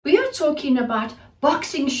we're talking about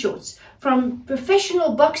boxing shorts, from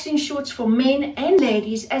professional boxing shorts for men and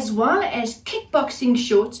ladies, as well as kickboxing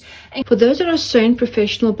shorts. And for those that are sewn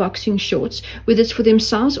professional boxing shorts, whether it's for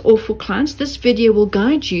themselves or for clients, this video will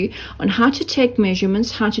guide you on how to take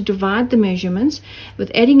measurements, how to divide the measurements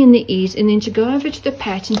with adding in the ease, and then to go over to the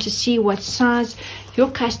pattern to see what size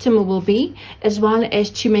your customer will be, as well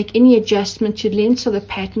as to make any adjustment to lengths of the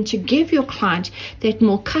pattern to give your client that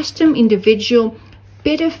more custom, individual,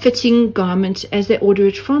 better fitting garment as they order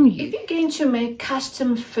it from you. If you're going to make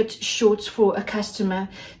custom fit shorts for a customer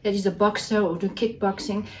that is a boxer or do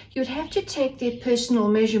kickboxing, you'd have to take their personal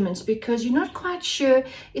measurements, because you're not quite sure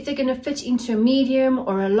if they're going to fit into a medium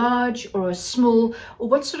or a large or a small, or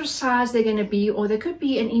what sort of size they're going to be, or there could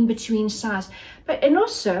be an in-between size. And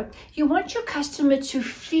also, you want your customer to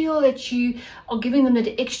feel that you are giving them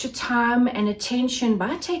the extra time and attention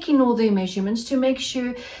by taking all their measurements to make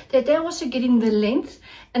sure that they're also getting the length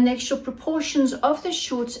and the actual proportions of the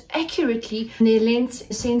shorts accurately, in their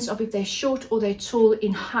length, sense of if they're short or they're tall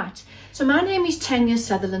in height. So my name is Tania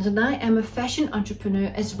Sutherland, and I am a fashion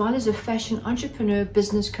entrepreneur as well as a fashion entrepreneur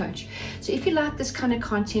business coach. So if you like this kind of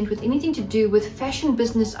content with anything to do with fashion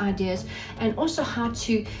business ideas, and also how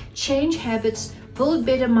to change habits, build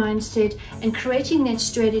better mindset, and creating that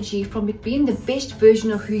strategy from it being the best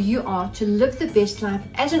version of who you are to live the best life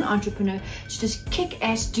as an entrepreneur, to just kick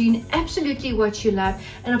ass doing absolutely what you love,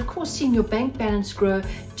 and of course seeing your bank balance grow.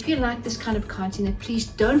 If you like this kind of content, then please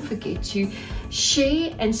don't forget to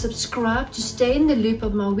share and subscribe to stay in the loop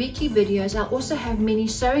of my weekly videos. I also have many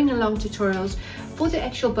sewing along tutorials for the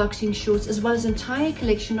actual boxing shorts, as well as an entire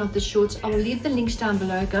collection of the shorts. I will leave the links down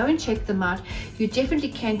below. Go and check them out. You definitely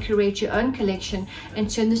can create your own collection and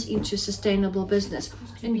turn this into a sustainable business.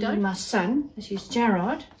 And my son, this is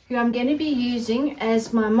Gerard, who I'm going to be using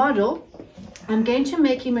as my model. I'm going to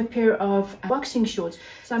make him a pair of boxing shorts.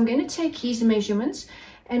 So I'm going to take his measurements,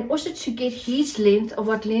 and also to get his length, of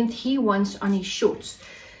what length he wants on his shorts.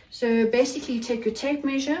 So basically you take your tape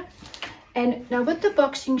measure, and now with the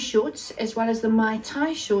boxing shorts as well as the Mai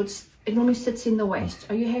Tai shorts, it normally sits in the waist.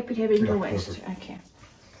 Are you happy to have it in the waist? Perfect. Okay.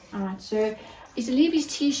 All right, so he's to leave his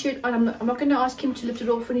t-shirt on. I'm not going to ask him to lift it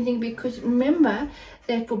off or anything, because remember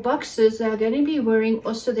that for boxers they are going to be wearing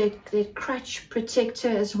also that crutch protector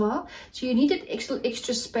as well. So you need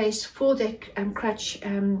extra space for that crutch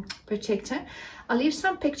protector. I'll leave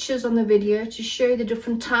some pictures on the video to show you the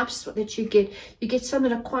different types that you get. You get some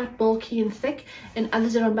that are quite bulky and thick, and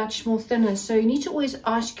others that are much more thinner. So you need to always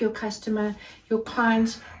ask your customer, your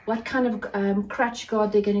clients, what kind of crutch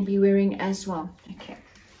guard they're going to be wearing as well. Okay.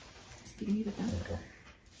 Okay.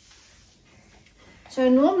 So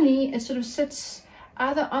normally it sort of sits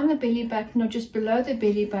either on the belly button or just below the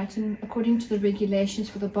belly button, according to the regulations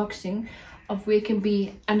for the boxing, of where it can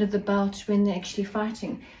be under the belt when they're actually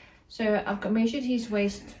fighting. So I've measured his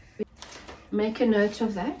waist. Make a note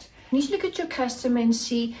of that. You need to look at your customer and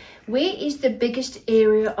see where is the biggest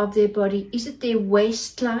area of their body. Is it their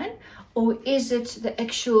waistline, or is it the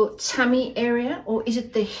actual tummy area, or is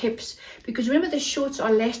it the hips? Because remember, the shorts are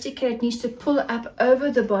elastic and it needs to pull up over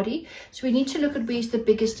the body. So we need to look at where's the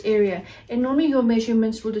biggest area. And normally your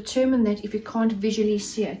measurements will determine that if you can't visually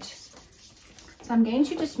see it. So I'm going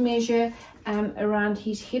to just measure around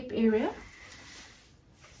his hip area.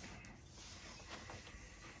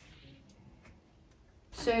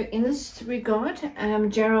 So in this regard,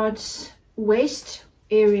 Gerard's waist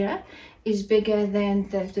area is bigger than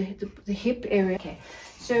the hip area. Okay,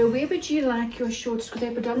 so where would you like your shorts? Because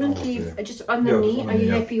they're predominantly just on the knee. Are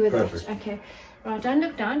you happy with that? Okay, right, don't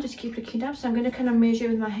look down, just keep looking up. So I'm going to kind of measure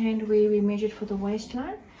with my hand where we measured for the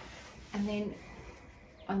waistline, and then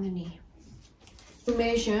on the knee.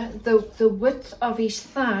 Measure the width of his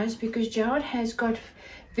thighs, because Gerard has got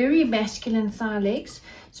very masculine thigh legs.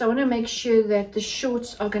 So I want to make sure that the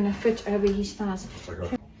shorts are going to fit over his thighs.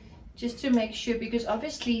 Just to make sure, because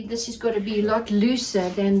obviously this has got to be a lot looser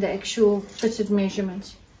than the actual fitted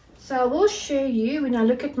measurements. So I will show you, when I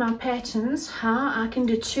look at my patterns, how I can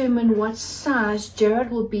determine what size Gerard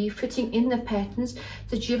will be fitting in the patterns,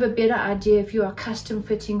 that you have a better idea if you are custom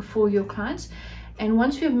fitting for your clients. And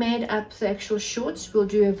once we've made up the actual shorts, we'll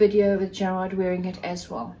do a video with Gerard wearing it as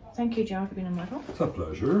well. Thank you, Gerard, for being a model. It's a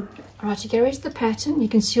pleasure. All right, to get ready to the pattern, you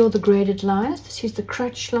can see all the graded lines. This is the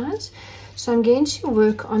crutch lines. So I'm going to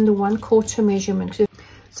work on the 1/4 measurement.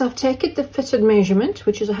 So I've taken the fitted measurement,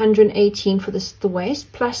 which is 118 for the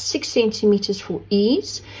waist, plus 6 centimeters for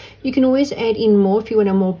ease. You can always add in more if you want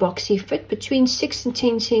a more boxy fit. Between 6 and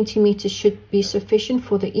 10 centimeters should be sufficient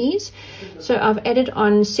for the ease. So I've added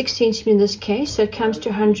on 6 centimeters in this case, so it comes to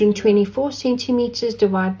 124 centimeters.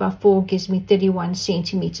 Divided by 4 gives me 31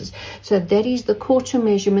 centimeters. So that is the quarter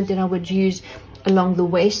measurement that I would use along the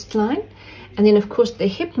waistline. And then of course the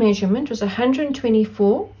hip measurement was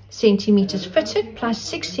 124 centimeters fitted plus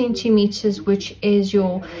 6 centimeters, which is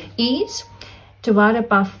your ease, divided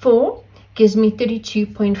by 4 gives me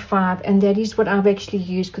 32.5, and that is what I've actually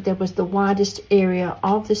used because that was the widest area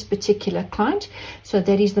of this particular client. So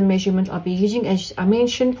that is the measurement I'll be using. As I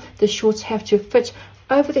mentioned, the shorts have to fit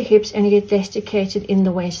over the hips and get elasticated in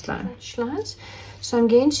the waistline. So I'm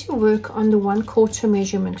going to work on the 1/4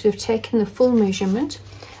 measurement because we've taken the full measurement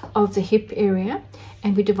of the hip area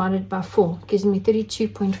and we divided by 4, gives me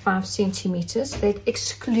 32.5 centimeters. That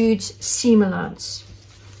excludes seam allowance.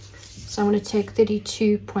 So I'm going to take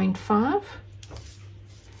 32.5,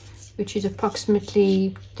 which is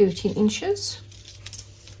approximately 13 inches.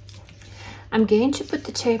 I'm going to put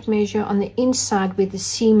the tape measure on the inside where the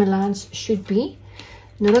seam allowance should be,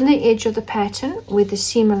 not on the edge of the pattern where the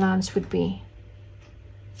seam allowance would be,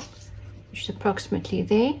 which is approximately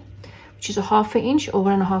there, which is a 1/2 inch or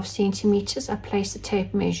 1.5 centimeters. I place the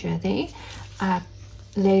tape measure there, I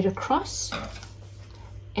lay it across,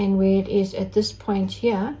 and where it is at this point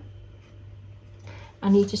here, I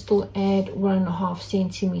need to still add 1.5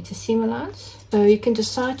 centimeter seam allowance. So you can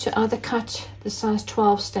decide to either cut the size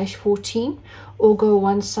 12/14 or go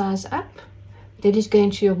one size up. That is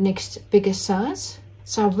going to your next bigger size.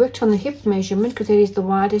 So I've worked on the hip measurement because that is the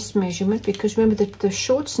widest measurement, because remember that the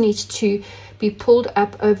shorts needs to be pulled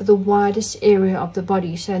up over the widest area of the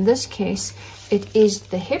body. So in this case, it is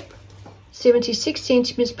the hip. 76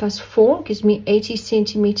 centimeters plus 4 gives me 80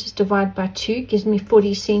 centimeters, divided by 2 gives me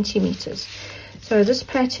 40 centimeters. So this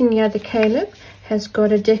pattern here, the Caleb, has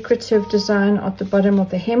got a decorative design at the bottom of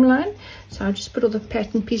the hemline. So I'll just put all the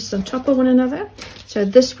pattern pieces on top of one another. So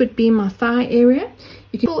this would be my thigh area.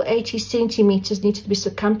 You can pull 80 centimeters needs to be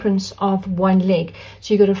circumference of one leg.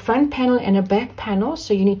 So you've got a front panel and a back panel,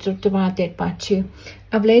 so you need to divide that by 2.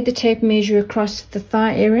 I've laid the tape measure across the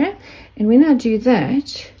thigh area, and when I do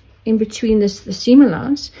that, in between the seam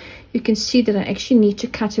allowance, you can see that I actually need to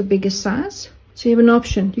cut a bigger size. So you have an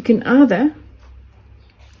option. You can either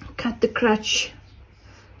cut the crutch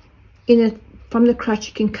from the crutch,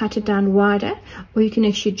 you can cut it down wider, or you can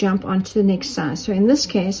actually jump onto the next size. So in this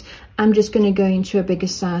case, I'm just going to go into a bigger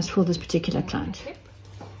size for this particular client.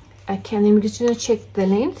 Okay, and then we're just going to check the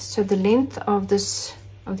length. So the length of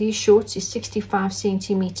these shorts is 65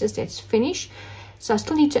 centimeters. That's finished. So I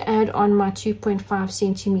still need to add on my 2.5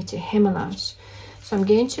 centimeter hem allowance. So I'm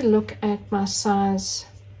going to look at my size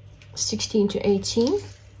 16 to 18.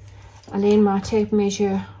 I lay my tape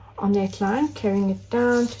measure on that line, carrying it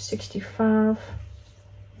down to 65,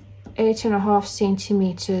 8.5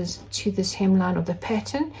 centimeters to this hemline of the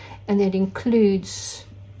pattern, and that includes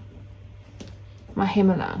my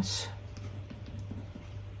hem allowance.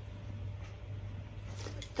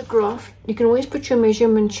 The graph, you can always put your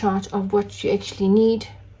measurement chart of what you actually need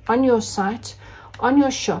on your site, on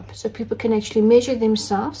your shop, so people can actually measure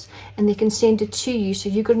themselves and they can send it to you, so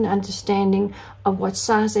you've got an understanding of what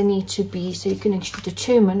size they need to be, so you can actually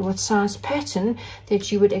determine what size pattern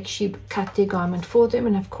that you would actually cut their garment for them,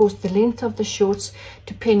 and of course the length of the shorts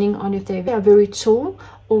depending on if they are very tall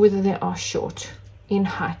or whether they are short in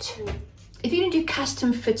height. If you're going to do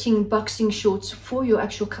custom fitting boxing shorts for your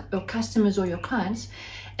actual customers or your clients,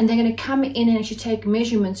 and they're going to come in and actually take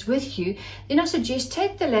measurements with you, then I suggest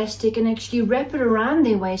take the elastic and actually wrap it around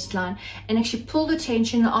their waistline and actually pull the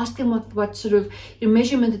tension and ask them what sort of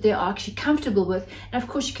measurement that they are actually comfortable with. And of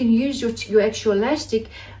course you can use your actual elastic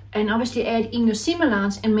and obviously add in your seam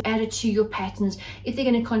allowance and add it to your patterns. If they're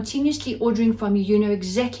going to continuously ordering from you, you know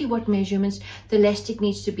exactly what measurements the elastic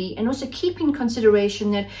needs to be. And also keep in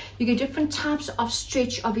consideration that you get different types of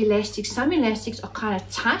stretch of elastics. Some elastics are kind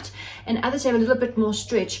of tight and others have a little bit more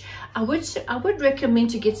stretch. I would recommend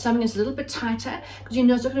to get something that's a little bit tighter, because you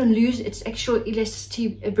know it's not going to lose its actual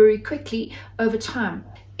elasticity very quickly over time.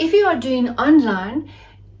 If you are doing online,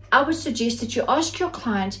 I would suggest that you ask your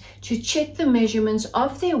client to check the measurements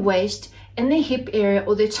of their waist and their hip area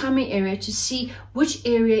or their tummy area to see which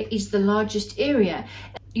area is the largest area.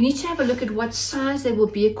 You need to have a look at what size they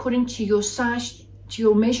will be according to your size to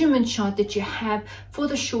your measurement chart that you have for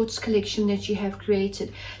the shorts collection that you have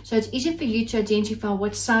created. So it's easy for you to identify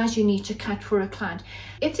what size you need to cut for a client.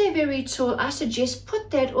 If they're very tall, I suggest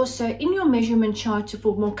put that also in your measurement chart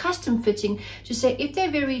for more custom fitting, to say if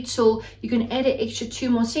they're very tall, you can add an extra 2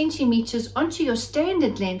 more centimeters onto your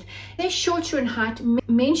standard length. If they're shorter in height,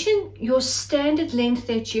 mention your standard length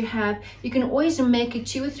that you have. You can always make it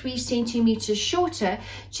 2 or 3 centimeters shorter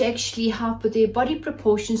to actually help with their body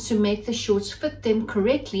proportions to make the shorts fit them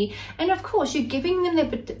correctly. And of course, you're giving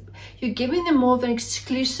them more of an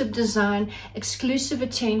exclusive design, exclusive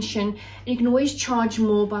attention, and you can always charge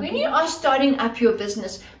more. When you are starting up your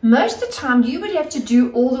business, most of the time you would have to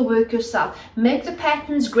do all the work yourself. Make the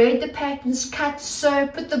patterns, grade the patterns, cut, sew,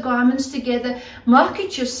 put the garments together,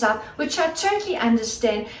 market yourself, which I totally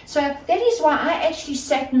understand. So that is why I actually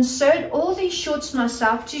sat and sewed all these shorts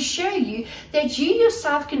myself, to show you that you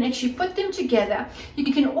yourself can actually put them together.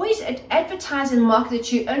 You can always advertise and market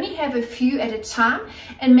that you only have a few at a time,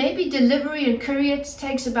 and maybe delivery and courier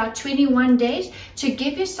takes about 21 days, to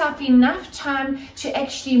give yourself enough time to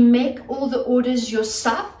actually make all the orders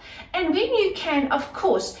yourself. And when you can, of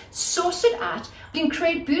course, source it out. You can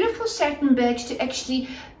create beautiful satin bags to actually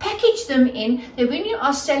package them in, that when you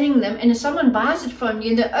are selling them and if someone buys it from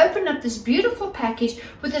you, they open up this beautiful package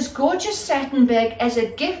with this gorgeous satin bag as a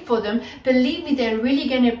gift for them. Believe me, they're really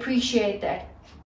going to appreciate that.